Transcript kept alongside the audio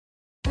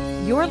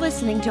You're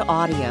listening to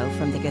audio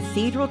from the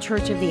Cathedral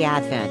Church of the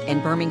Advent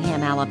in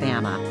Birmingham,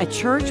 Alabama, a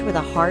church with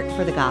a heart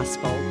for the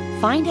gospel.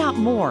 Find out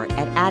more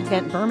at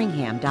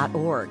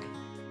adventbirmingham.org.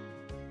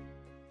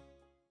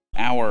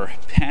 Our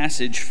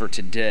passage for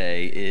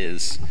today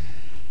is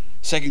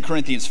 2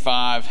 Corinthians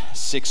 5,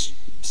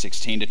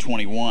 16 to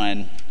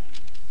 21,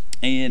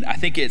 and I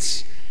think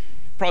it's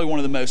probably one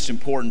of the most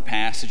important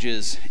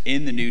passages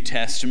in the New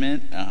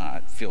Testament.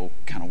 I feel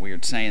kind of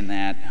weird saying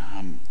that.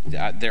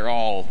 They're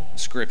all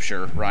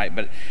scripture, right?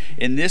 But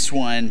in this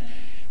one,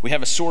 we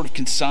have a sort of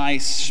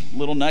concise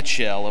little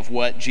nutshell of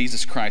what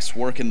Jesus Christ's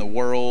work in the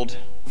world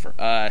for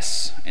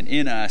us and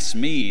in us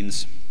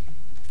means.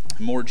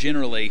 More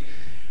generally,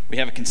 we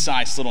have a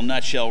concise little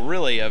nutshell,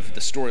 really, of the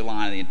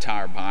storyline of the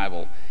entire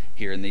Bible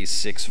here in these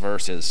 6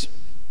 verses.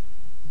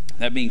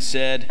 That being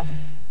said,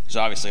 there's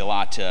obviously a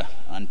lot to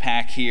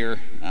unpack here,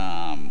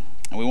 and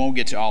we won't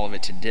get to all of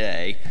it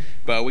today,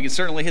 but we can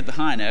certainly hit the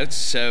high notes.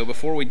 So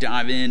before we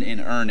dive in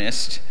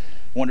earnest,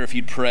 I wonder if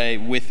you'd pray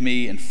with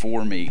me and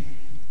for me.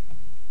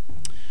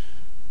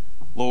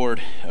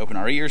 Lord, open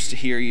our ears to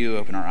hear you,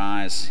 open our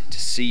eyes to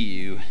see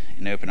you,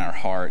 and open our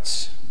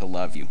hearts to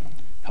love you.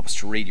 Help us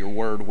to read your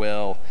word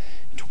well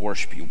and to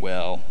worship you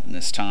well in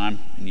this time.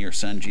 In your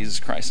Son, Jesus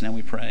Christ's name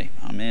we pray.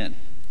 Amen.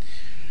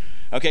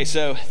 Okay,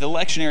 so the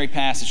lectionary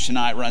passage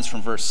tonight runs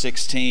from verse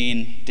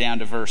 16 down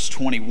to verse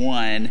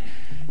 21,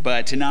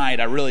 but tonight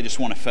I really just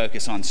want to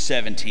focus on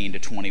 17 to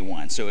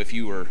 21. So if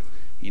you were,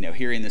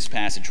 hearing this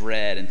passage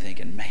read and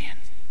thinking, man,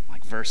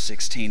 like verse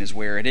 16 is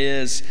where it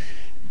is,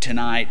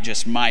 tonight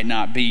just might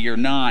not be your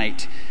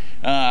night.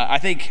 I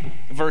think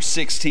verse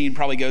 16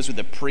 probably goes with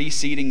the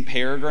preceding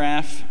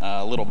paragraph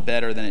a little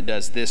better than it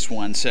does this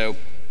one. So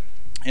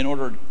in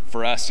order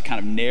for us to kind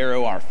of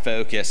narrow our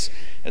focus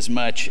as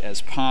much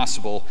as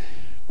possible,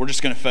 we're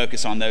just going to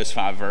focus on those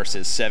 5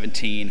 verses,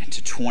 17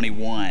 to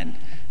 21.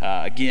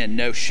 Again,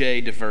 no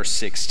shade to verse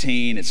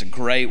 16. It's a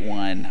great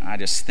one. I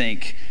just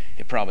think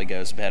it probably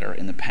goes better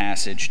in the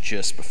passage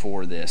just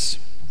before this.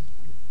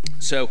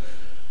 So,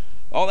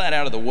 all that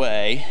out of the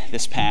way,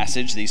 this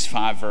passage, these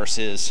 5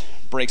 verses,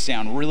 breaks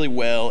down really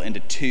well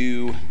into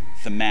 2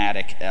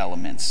 thematic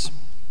elements.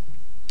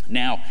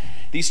 Now,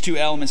 these 2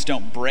 elements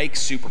don't break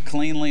super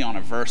cleanly on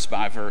a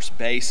verse-by-verse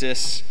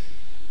basis,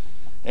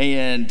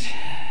 and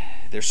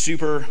they're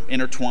super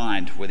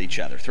intertwined with each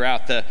other.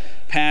 Throughout the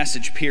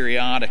passage,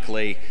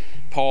 periodically,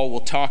 Paul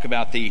will talk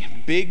about the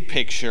big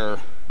picture,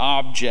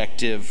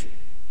 objective,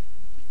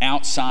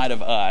 outside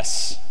of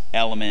us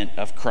element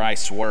of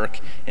Christ's work.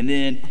 And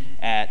then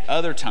at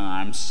other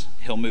times,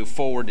 he'll move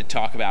forward to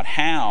talk about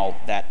how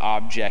that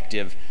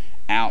objective,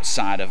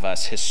 outside of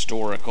us,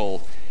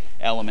 historical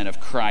element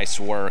of Christ's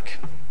work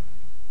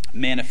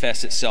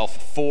manifests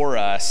itself for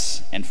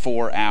us and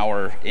for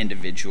our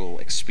individual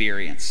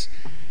experience.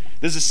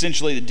 This is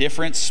essentially the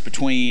difference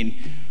between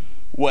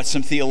what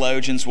some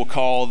theologians will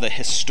call the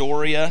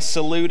Historia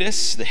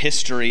Salutis, the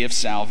history of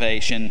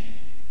salvation.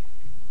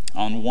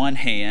 On one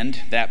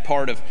hand, that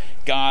part of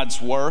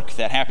God's work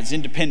that happens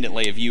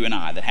independently of you and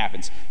I, that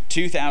happens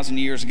 2,000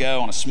 years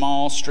ago on a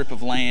small strip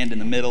of land in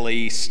the Middle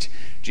East,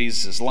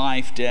 Jesus'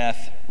 life,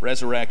 death,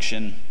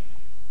 resurrection,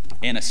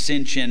 and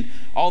ascension,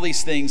 all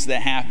these things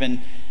that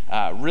happen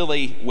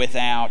really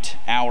without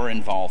our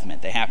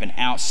involvement. They happen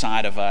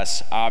outside of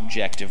us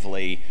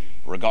objectively,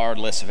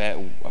 regardless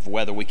of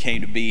whether we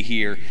came to be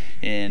here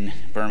in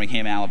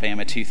Birmingham,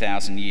 Alabama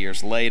 2,000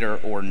 years later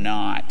or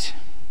not.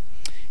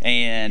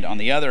 And on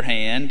the other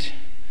hand,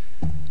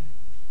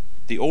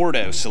 the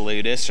Ordo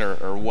Salutis,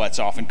 or what's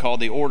often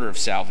called the order of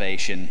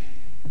salvation,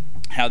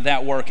 how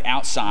that work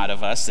outside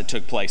of us that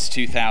took place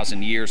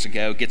 2,000 years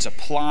ago gets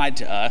applied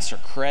to us or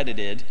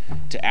credited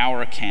to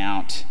our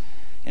account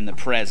in the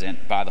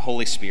present by the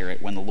Holy Spirit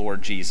when the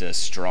Lord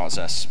Jesus draws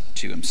us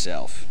to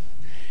himself.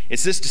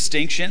 It's this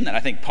distinction that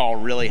I think Paul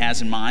really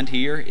has in mind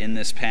here in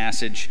this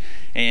passage,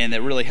 and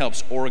that really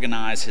helps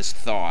organize his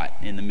thought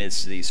in the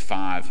midst of these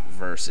 5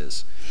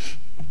 verses.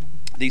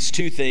 These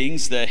 2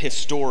 things, the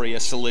Historia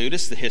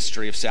Salutis, the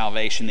history of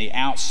salvation, the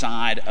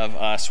outside of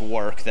us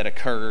work that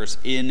occurs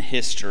in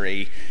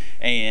history,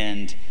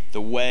 and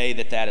the way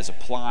that is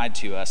applied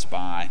to us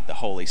by the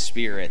Holy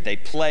Spirit, they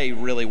play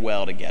really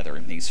well together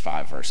in these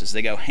 5 verses.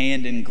 They go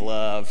hand in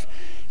glove.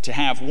 To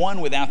have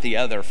one without the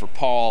other for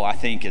Paul, I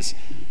think, is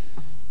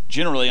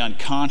generally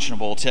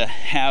unconscionable. To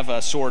have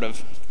a sort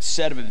of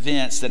set of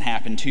events that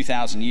happened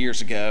 2,000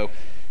 years ago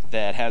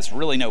that has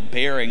really no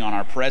bearing on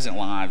our present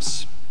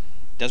lives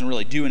doesn't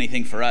really do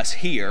anything for us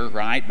here,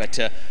 right? But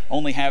to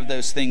only have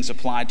those things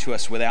applied to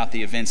us without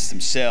the events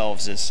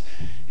themselves is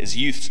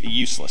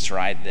useless,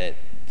 right?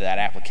 That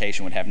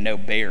application would have no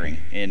bearing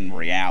in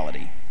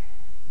reality.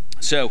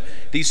 So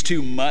these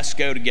 2 must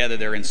go together.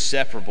 They're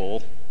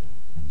inseparable.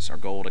 It's our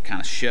goal to kind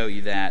of show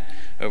you that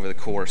over the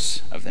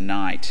course of the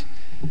night.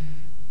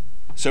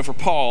 So for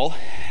Paul,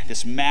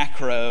 this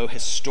macro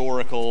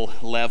historical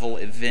level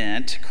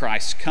event,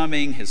 Christ's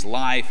coming, his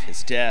life,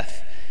 his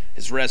death,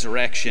 his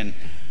resurrection,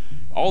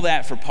 all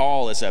that for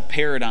Paul is a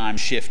paradigm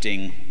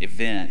shifting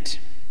event.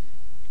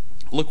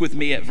 Look with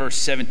me at verse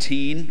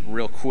 17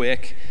 real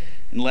quick,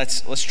 and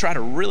let's try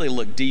to really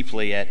look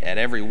deeply at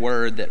every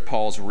word that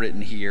Paul's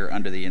written here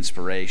under the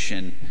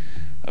inspiration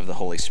of the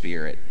Holy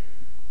Spirit.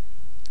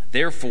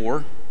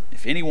 Therefore,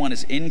 if anyone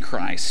is in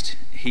Christ,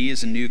 he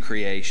is a new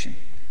creation.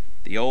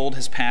 The old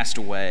has passed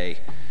away.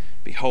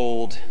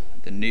 Behold,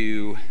 the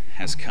new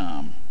has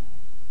come.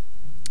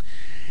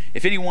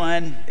 If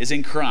anyone is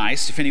in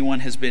Christ, if anyone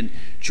has been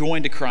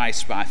joined to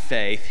Christ by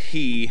faith,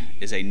 he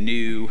is a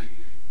new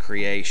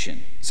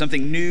creation.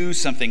 Something new,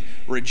 something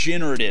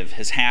regenerative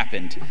has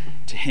happened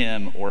to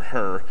him or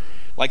her.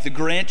 Like the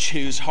Grinch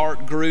whose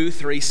heart grew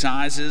 3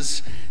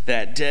 sizes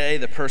that day,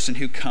 the person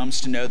who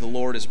comes to know the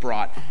Lord is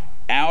brought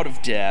out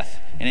of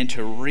death and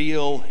into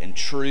real and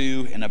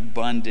true and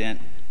abundant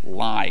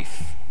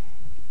life.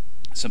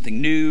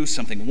 Something new,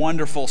 something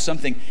wonderful,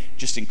 something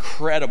just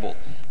incredible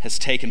has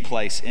taken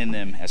place in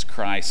them as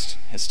Christ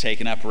has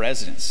taken up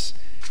residence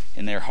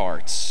in their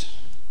hearts.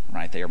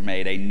 Right? They are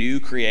made a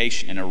new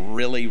creation in a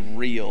really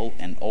real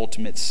and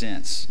ultimate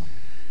sense.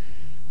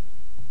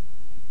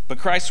 But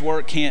Christ's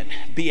work can't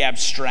be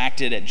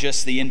abstracted at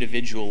just the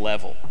individual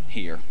level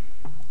here.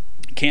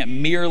 It can't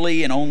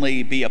merely and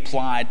only be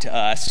applied to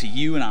us, to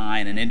you and I,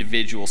 in an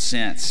individual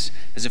sense,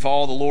 as if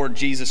all the Lord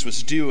Jesus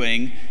was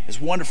doing,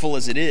 as wonderful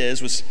as it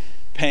is, was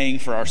paying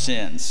for our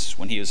sins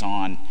when he was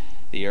on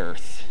the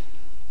earth.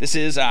 This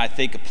is, I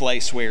think, a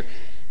place where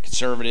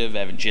conservative,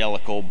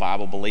 evangelical,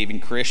 Bible-believing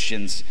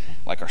Christians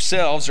like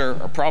ourselves are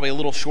probably a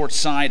little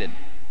short-sighted.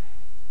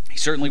 He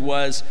certainly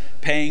was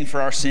paying for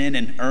our sin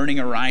and earning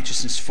a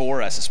righteousness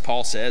for us, as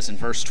Paul says in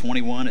verse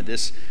 21 of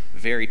this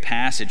very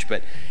passage.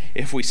 But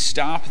if we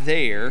stop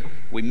there,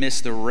 we miss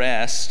the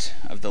rest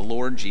of the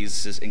Lord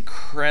Jesus'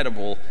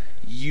 incredible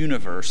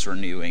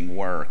universe-renewing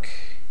work.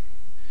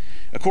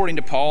 According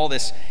to Paul,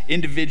 this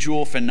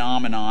individual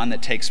phenomenon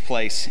that takes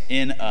place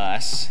in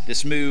us,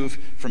 this move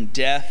from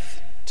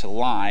death to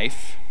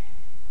life,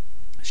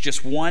 it's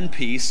just one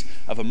piece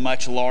of a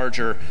much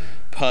larger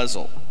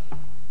puzzle.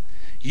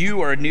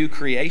 You are a new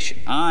creation.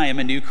 I am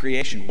a new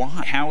creation.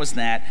 Why? How is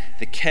that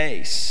the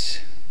case?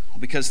 Well,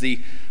 because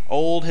the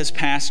old has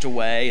passed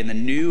away and the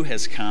new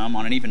has come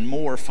on an even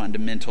more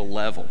fundamental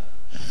level.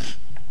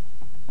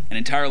 An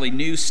entirely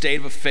new state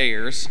of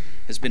affairs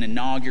has been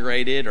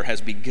inaugurated or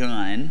has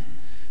begun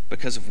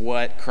because of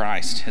what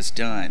Christ has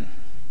done.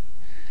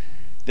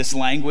 This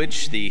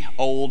language, the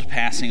old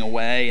passing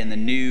away and the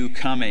new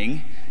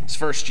coming, is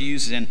first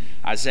used in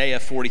Isaiah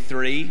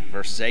 43,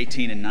 verses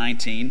 18 and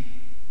 19,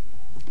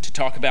 to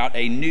talk about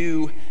a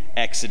new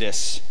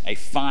exodus, a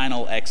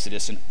final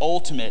exodus, an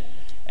ultimate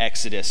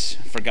exodus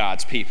for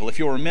God's people. If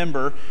you'll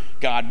remember,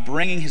 God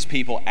bringing his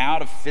people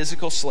out of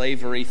physical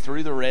slavery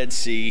through the Red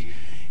Sea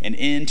and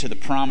into the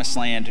Promised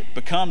Land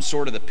becomes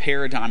sort of the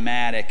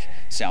paradigmatic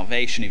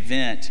salvation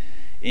event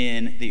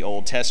in the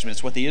Old Testament.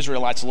 It's what the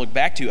Israelites look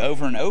back to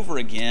over and over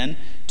again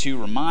to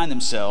remind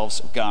themselves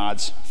of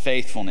God's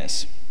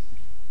faithfulness.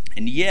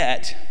 And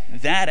yet,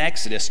 that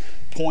exodus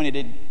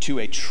pointed to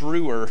a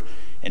truer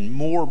and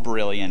more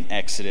brilliant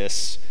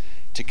exodus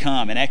to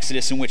come, an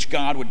exodus in which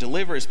God would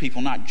deliver his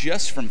people not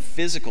just from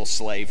physical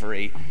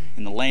slavery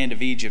in the land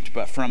of Egypt,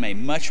 but from a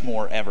much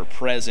more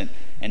ever-present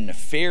and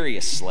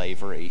nefarious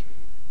slavery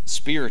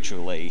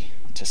spiritually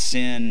to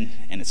sin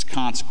and its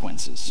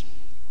consequences,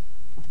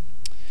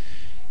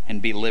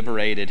 and be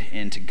liberated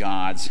into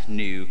God's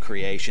new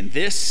creation.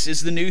 This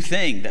is the new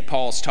thing that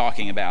Paul's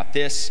talking about.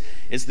 This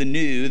is the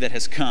new that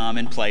has come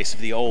in place of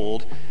the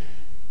old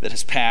that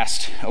has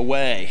passed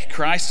away.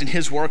 Christ and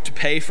his work to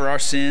pay for our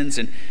sins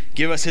and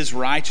give us his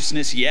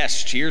righteousness.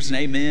 Yes, cheers and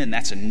amen.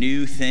 That's a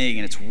new thing,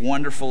 and it's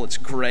wonderful. It's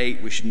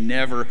great. We should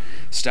never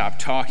stop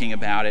talking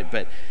about it.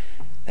 But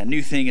that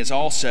new thing is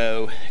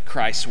also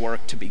Christ's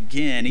work to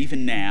begin,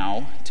 even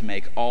now, to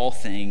make all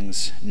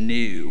things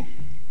new.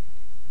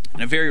 In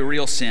a very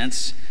real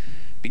sense,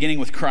 beginning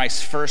with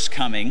Christ's first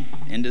coming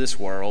into this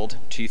world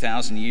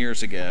 2,000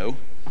 years ago,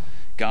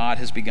 God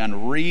has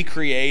begun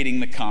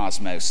recreating the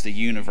cosmos, the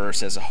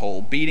universe as a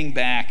whole, beating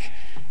back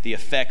the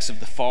effects of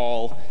the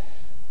fall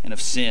and of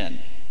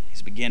sin.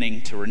 He's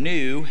beginning to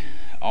renew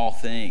all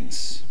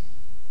things.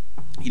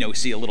 You know, we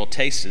see a little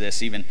taste of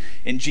this even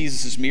in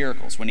Jesus'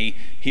 miracles when he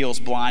heals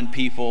blind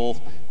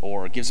people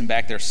or gives them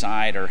back their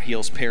sight or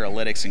heals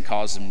paralytics and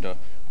causes them to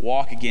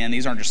walk again.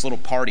 These aren't just little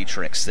party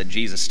tricks that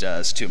Jesus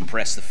does to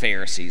impress the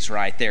Pharisees,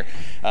 right?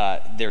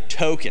 They're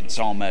tokens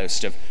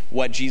almost of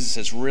what Jesus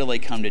has really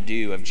come to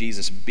do, of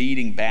Jesus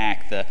beating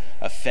back the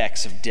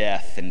effects of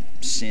death and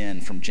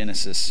sin from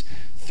Genesis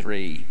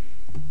 3.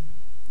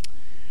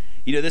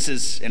 You know, this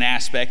is an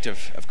aspect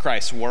of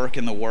Christ's work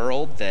in the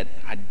world that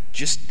I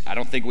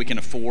don't think we can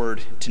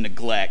afford to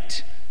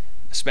neglect,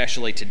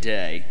 especially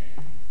today.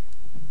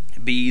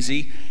 It'd be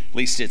easy, at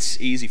least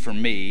it's easy for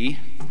me,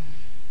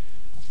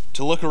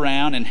 to look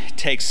around and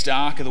take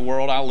stock of the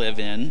world I live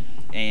in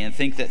and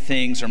think that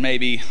things are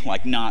maybe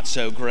like not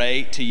so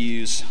great, to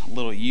use a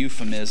little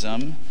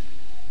euphemism.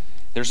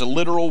 There's a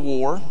literal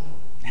war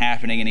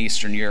happening in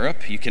Eastern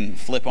Europe. You can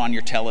flip on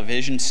your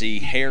television, see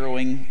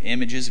harrowing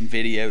images and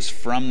videos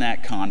from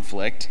that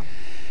conflict.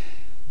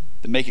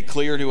 that make it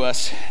clear to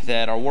us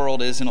that our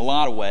world is in a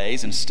lot of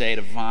ways in a state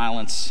of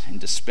violence and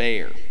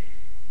despair.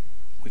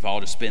 We've all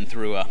just been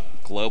through a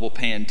global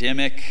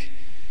pandemic,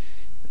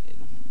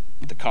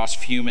 the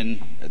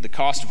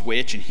cost of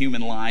which in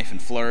human life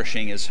and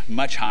flourishing is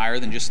much higher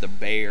than just the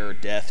bare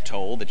death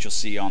toll that you'll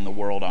see on the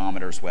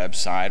Worldometer's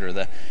website or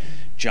the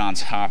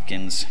Johns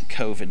Hopkins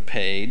COVID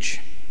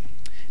page.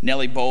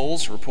 Nellie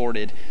Bowles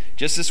reported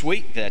just this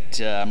week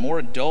that more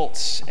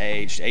adults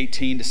aged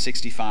 18 to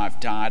 65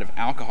 died of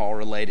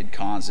alcohol-related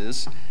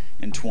causes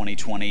in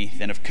 2020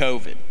 than of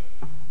COVID.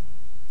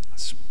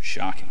 That's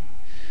shocking.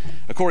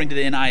 According to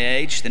the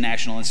NIH, the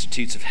National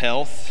Institutes of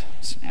Health,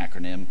 it's an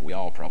acronym we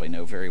all probably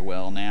know very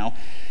well now,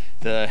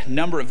 the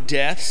number of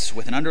deaths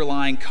with an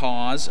underlying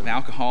cause of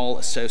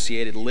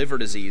alcohol-associated liver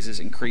diseases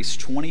increased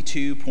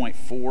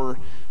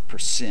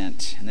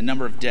 22.4%, and the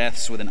number of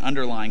deaths with an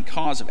underlying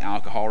cause of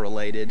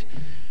alcohol-related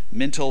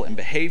mental and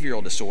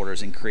behavioral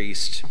disorders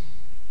increased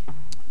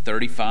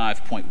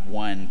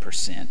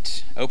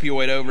 35.1%.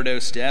 Opioid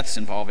overdose deaths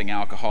involving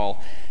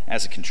alcohol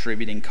as a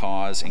contributing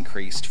cause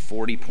increased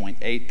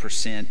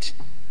 40.8%.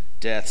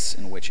 Deaths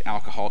in which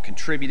alcohol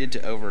contributed to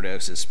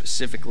overdoses,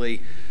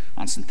 specifically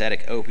on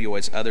synthetic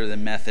opioids other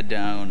than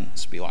methadone,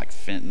 this would be like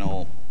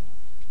fentanyl,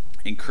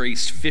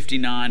 increased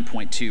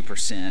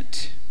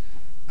 59.2%,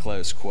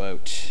 close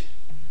quote.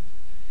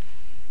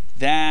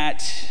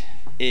 That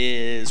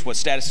is what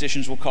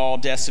statisticians will call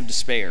deaths of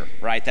despair,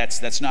 right?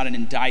 That's not an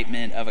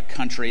indictment of a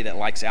country that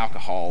likes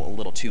alcohol a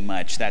little too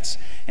much. That's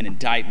an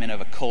indictment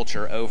of a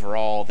culture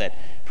overall that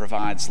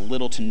provides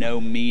little to no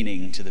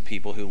meaning to the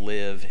people who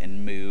live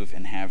and move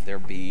and have their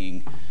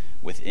being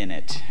within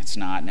it. It's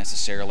not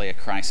necessarily a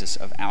crisis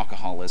of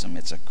alcoholism,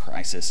 it's a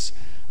crisis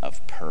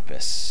of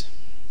purpose.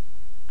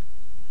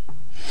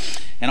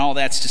 And all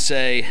that's to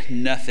say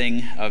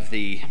nothing of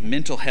the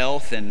mental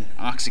health and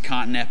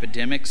OxyContin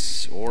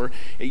epidemics, or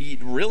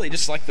really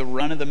just like the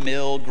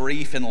run-of-the-mill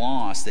grief and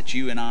loss that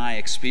you and I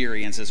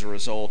experience as a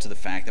result of the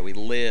fact that we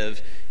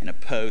live in a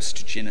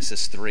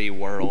post-Genesis 3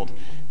 world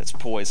that's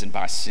poisoned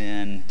by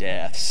sin,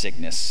 death,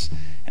 sickness,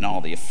 and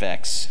all the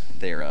effects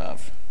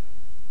thereof.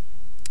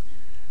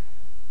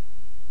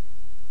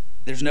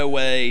 There's no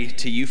way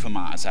to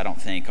euphemize, I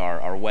don't think,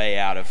 our way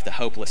out of the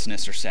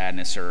hopelessness or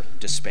sadness or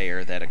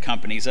despair that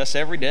accompanies us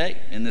every day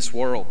in this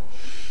world.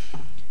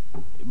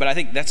 But I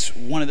think that's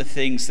one of the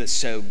things that's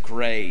so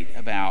great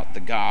about the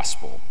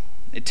gospel.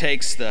 It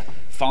takes the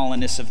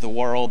fallenness of the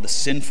world, the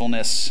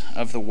sinfulness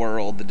of the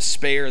world, the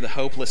despair, the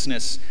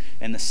hopelessness,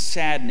 and the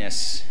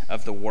sadness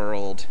of the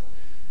world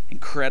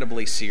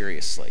incredibly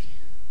seriously.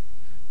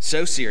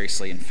 So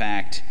seriously, in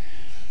fact,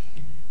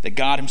 that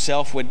God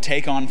himself would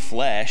take on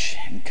flesh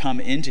and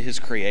come into his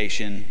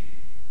creation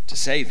to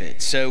save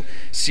it. So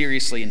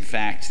seriously, in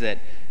fact, that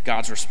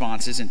God's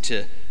response isn't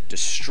to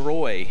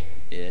destroy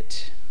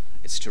it,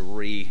 it's to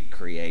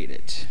recreate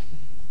it.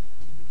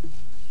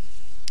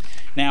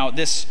 Now,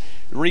 this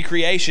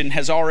recreation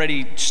has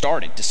already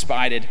started,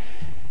 despite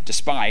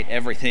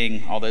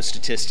everything, all those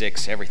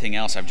statistics, everything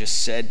else I've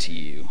just said to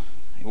you.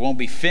 It won't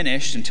be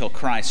finished until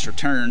Christ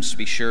returns, to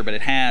be sure, but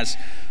it has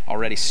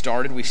already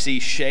started. We see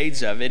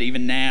shades of it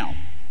even now,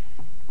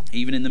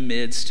 even in the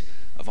midst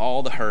of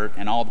all the hurt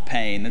and all the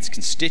pain that's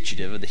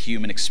constitutive of the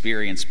human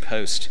experience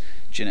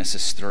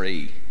post-Genesis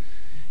 3.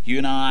 You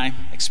and I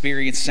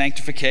experience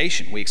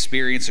sanctification. We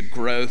experience a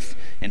growth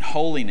in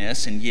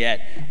holiness, and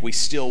yet we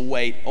still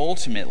wait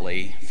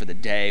ultimately for the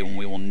day when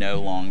we will no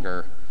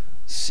longer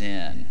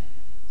sin.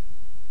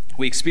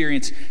 We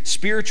experience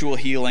spiritual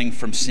healing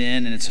from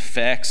sin and its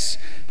effects,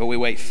 but we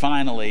wait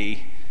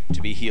finally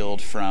to be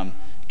healed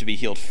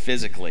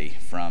physically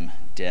from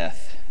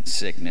death and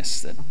sickness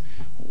that will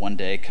one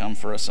day come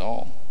for us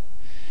all.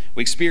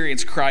 We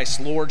experience Christ's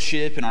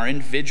lordship in our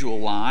individual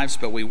lives,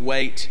 but we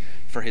wait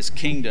for his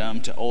kingdom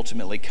to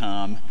ultimately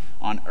come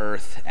on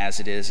earth as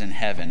it is in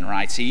heaven,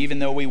 right? See, even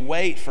though we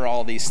wait for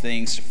all these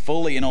things to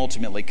fully and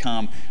ultimately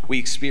come, we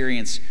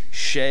experience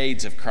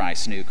shades of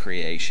Christ's new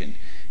creation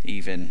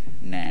even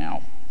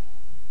now.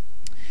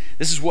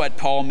 This is what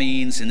Paul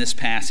means in this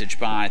passage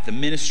by the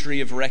ministry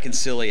of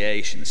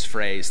reconciliation, this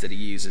phrase that he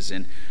uses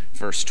in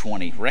verse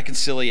 20.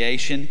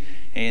 Reconciliation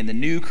and the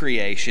new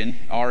creation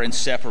are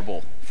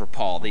inseparable for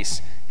Paul.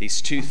 These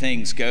two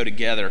things go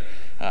together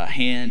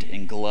hand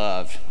in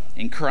glove.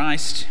 In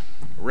Christ,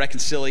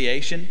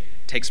 reconciliation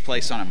takes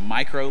place on a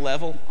micro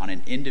level, on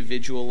an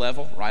individual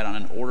level, right, on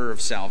an order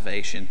of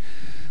salvation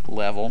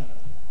level.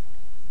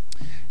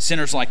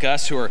 Sinners like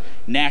us who are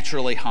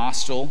naturally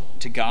hostile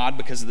to God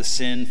because of the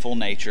sinful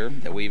nature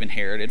that we've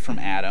inherited from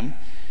Adam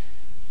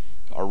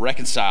are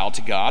reconciled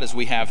to God as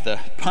we have the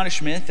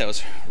punishment that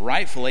was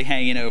rightfully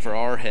hanging over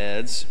our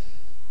heads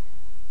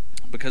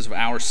because of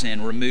our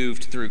sin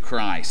removed through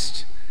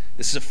Christ.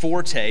 This is a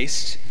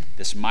foretaste.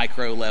 This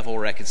micro-level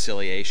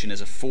reconciliation is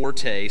a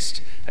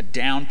foretaste, a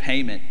down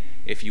payment,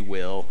 if you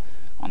will,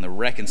 on the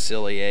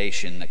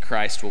reconciliation that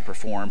Christ will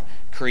perform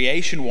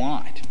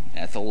creation-wide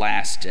at the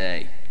last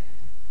day.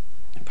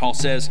 Paul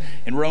says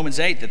in Romans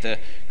 8 that the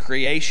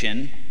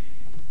creation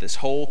This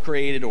whole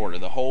created order,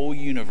 the whole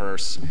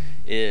universe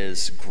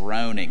is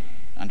groaning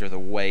under the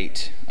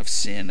weight of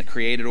sin. The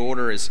created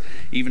order is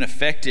even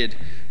affected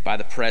by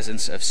the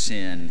presence of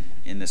sin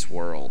in this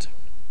world.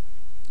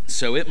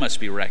 So it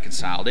must be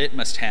reconciled. It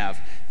must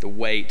have the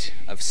weight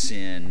of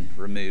sin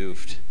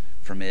removed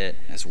from it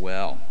as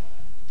well.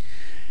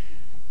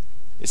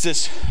 It's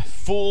this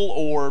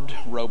full-orbed,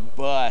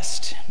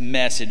 robust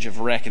message of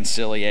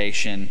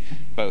reconciliation,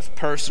 both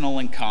personal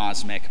and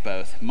cosmic,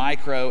 both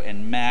micro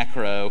and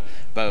macro,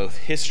 both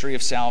history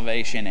of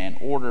salvation and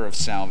order of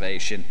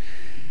salvation,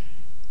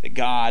 that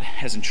God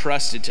has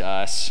entrusted to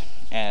us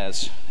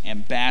as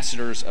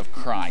ambassadors of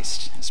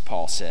Christ, as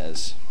Paul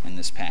says in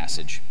this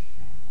passage.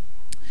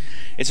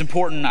 It's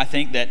important, I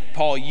think, that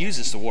Paul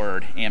uses the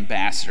word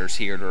ambassadors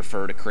here to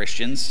refer to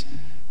Christians.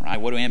 Right?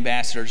 What do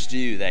ambassadors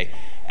do? They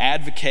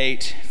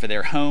advocate for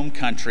their home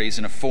countries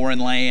in a foreign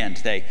land.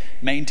 They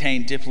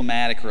maintain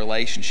diplomatic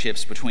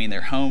relationships between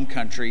their home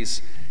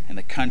countries and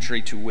the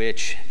country to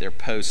which they're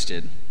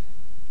posted.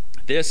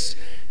 This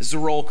is the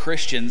role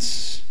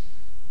Christians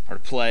are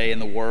to play in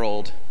the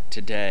world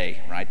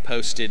today, right?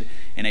 Posted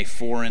in a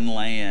foreign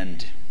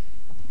land.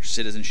 Your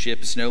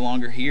citizenship is no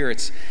longer here,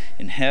 it's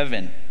in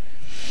heaven.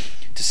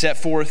 To set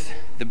forth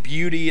the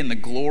beauty and the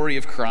glory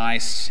of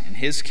Christ and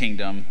his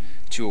kingdom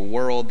to a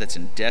world that's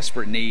in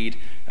desperate need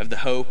of the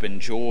hope and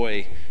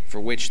joy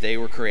for which they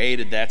were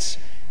created. That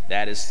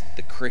is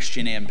the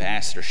Christian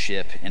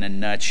ambassadorship in a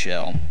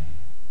nutshell.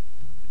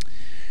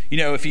 You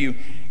know, if you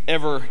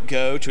ever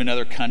go to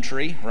another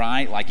country,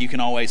 right, like you can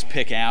always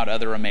pick out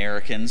other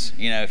Americans.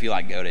 You know, if you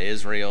like go to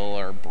Israel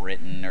or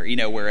Britain or, you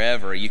know,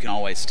 wherever, you can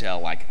always tell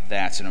like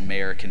that's an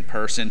American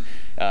person.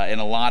 In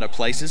a lot of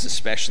places,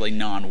 especially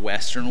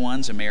non-Western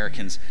ones,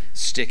 Americans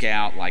stick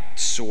out like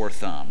sore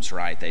thumbs,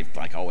 right? They've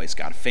like always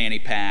got a fanny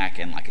pack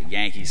and like a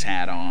Yankees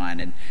hat on,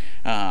 and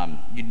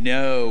you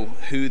know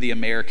who the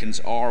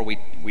Americans are. We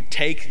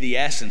take the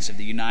essence of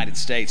the United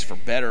States, for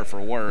better or for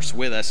worse,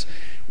 with us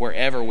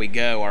wherever we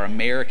go. Our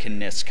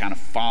Americanness kind of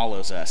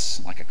follows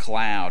us like a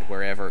cloud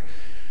wherever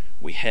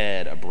we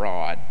head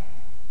abroad.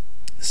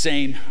 The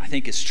same, I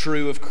think, is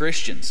true of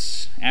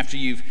Christians. After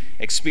you've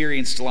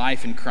experienced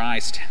life in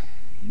Christ,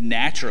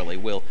 naturally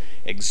will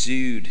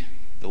exude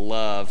the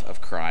love of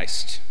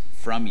Christ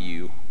from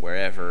you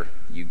wherever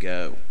you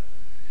go.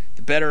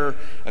 The better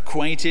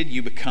acquainted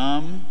you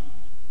become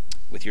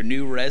with your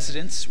new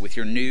residence, with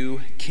your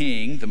new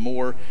king, the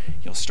more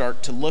you'll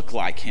start to look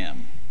like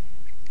him.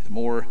 The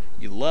more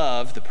you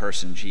love the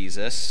person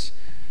Jesus,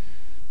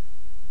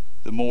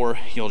 the more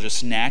you'll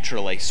just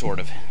naturally sort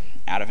of,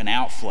 out of an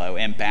outflow,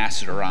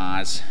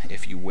 ambassadorize,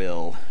 if you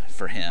will,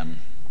 for him.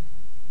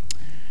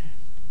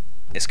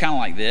 It's kind of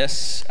like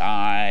this.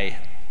 I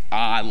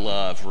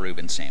love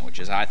Reuben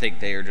sandwiches. I think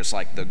they are just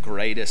like the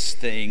greatest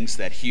things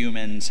that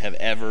humans have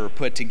ever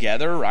put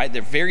together, right?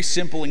 They're very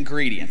simple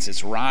ingredients.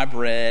 It's rye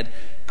bread,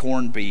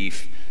 corned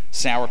beef,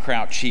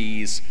 sauerkraut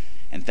cheese,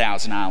 and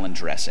Thousand Island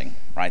dressing,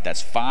 right?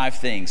 That's 5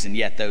 things, and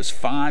yet those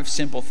 5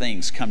 simple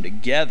things come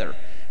together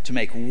to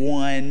make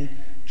one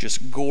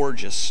just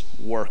gorgeous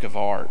work of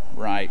art,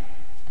 right?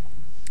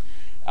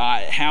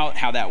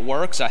 How that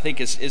works, I think,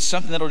 is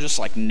something that'll just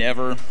like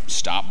never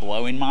stop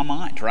blowing my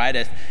mind,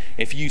 right?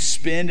 If you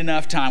spend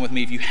enough time with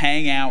me, if you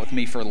hang out with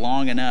me for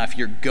long enough,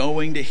 you're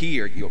going to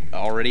hear, you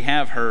already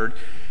have heard,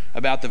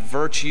 about the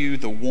virtue,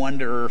 the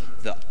wonder,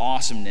 the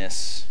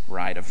awesomeness,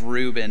 right, of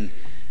Reuben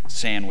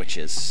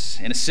sandwiches.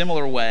 In a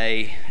similar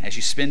way, as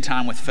you spend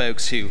time with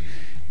folks who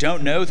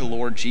don't know the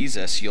Lord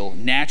Jesus, you'll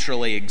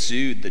naturally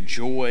exude the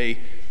joy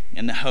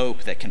and the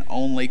hope that can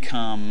only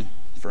come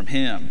from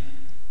him.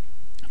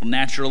 Will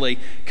naturally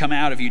come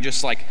out of you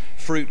just like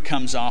fruit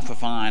comes off a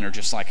vine, or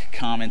just like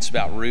comments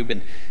about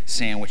Reuben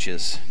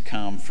sandwiches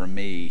come from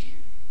me.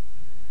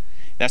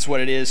 That's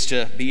what it is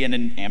to be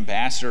an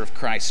ambassador of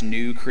Christ's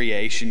new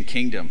creation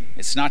kingdom.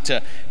 It's not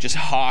to just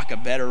hawk a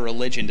better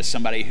religion to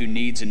somebody who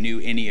needs a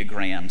new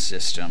Enneagram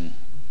system,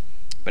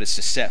 but it's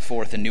to set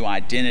forth a new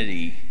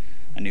identity,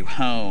 a new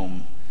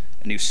home,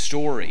 a new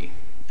story,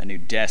 a new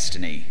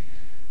destiny,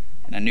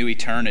 and a new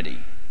eternity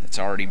that's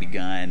already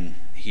begun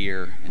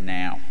here and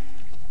now.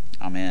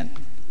 Amen.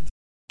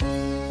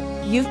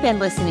 You've been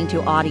listening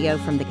to audio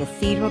from the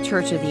Cathedral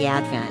Church of the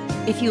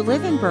Advent. If you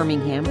live in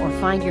Birmingham or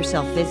find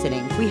yourself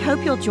visiting, we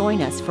hope you'll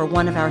join us for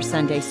one of our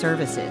Sunday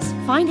services.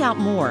 Find out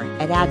more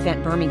at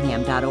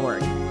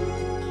adventbirmingham.org.